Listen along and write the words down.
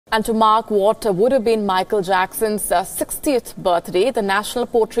And to mark what would have been Michael Jackson's 60th birthday, the National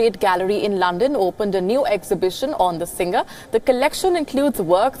Portrait Gallery in London opened a new exhibition on the singer. The collection includes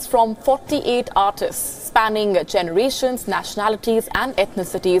works from 48 artists, spanning generations, nationalities and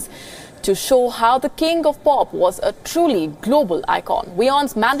ethnicities, to show how the king of pop was a truly global icon.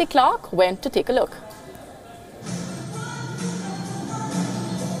 WION's Mandy Clark went to take a look.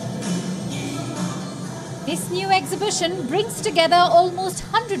 This new exhibition brings together almost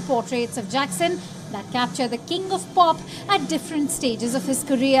 100 portraits of Jackson that capture the king of pop at different stages of his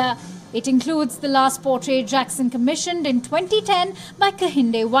career. It includes the last portrait Jackson commissioned in 2010 by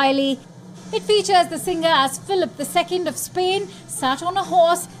Kehinde Wiley. It features the singer as Philip II of Spain, sat on a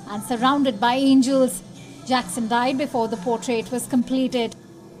horse and surrounded by angels. Jackson died before the portrait was completed.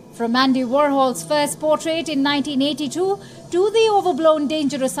 From Andy Warhol's first portrait in 1982 to the overblown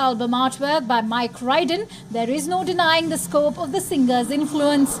Dangerous album artwork by Mike Ryden, there is no denying the scope of the singer's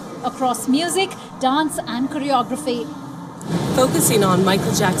influence across music, dance and choreography. Focusing on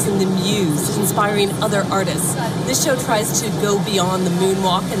Michael Jackson, the muse, inspiring other artists, this show tries to go beyond the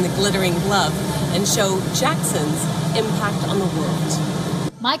moonwalk and the glittering glove and show Jackson's impact on the world.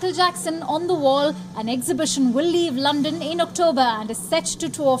 Michael Jackson on the Wall, an exhibition will leave London in October and is set to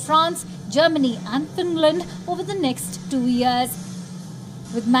tour France, Germany and Finland over the next 2 years.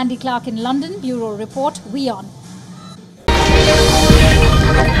 With Mandy Clark in London, Bureau Report, WION.